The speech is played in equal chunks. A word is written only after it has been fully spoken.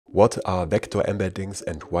What are vector embeddings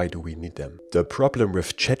and why do we need them? The problem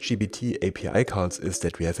with chatgpt API calls is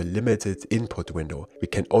that we have a limited input window. We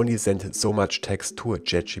can only send so much text to a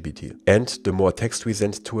chatgpt. And the more text we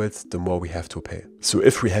send to it, the more we have to pay. So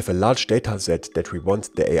if we have a large data set that we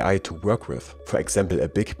want the AI to work with, for example a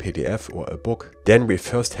big PDF or a book, then we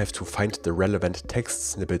first have to find the relevant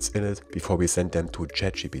text snippets in it before we send them to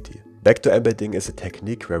chatgpt. Vector embedding is a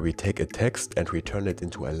technique where we take a text and we turn it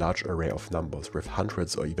into a large array of numbers with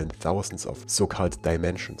hundreds or even thousands of so-called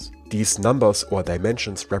dimensions. These numbers or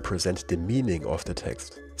dimensions represent the meaning of the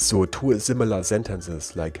text. So two similar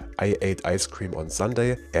sentences like I ate ice cream on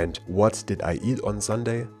Sunday and what did I eat on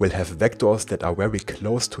Sunday will have vectors that are very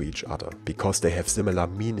close to each other because they have similar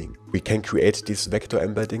meaning. We can create these vector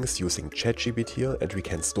embeddings using chatgpt and we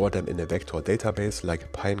can store them in a vector database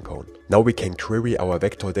like Pinecone. Now we can query our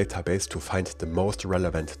vector database to find the most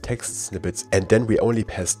relevant text snippets and then we only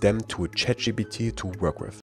pass them to chatgpt to work with.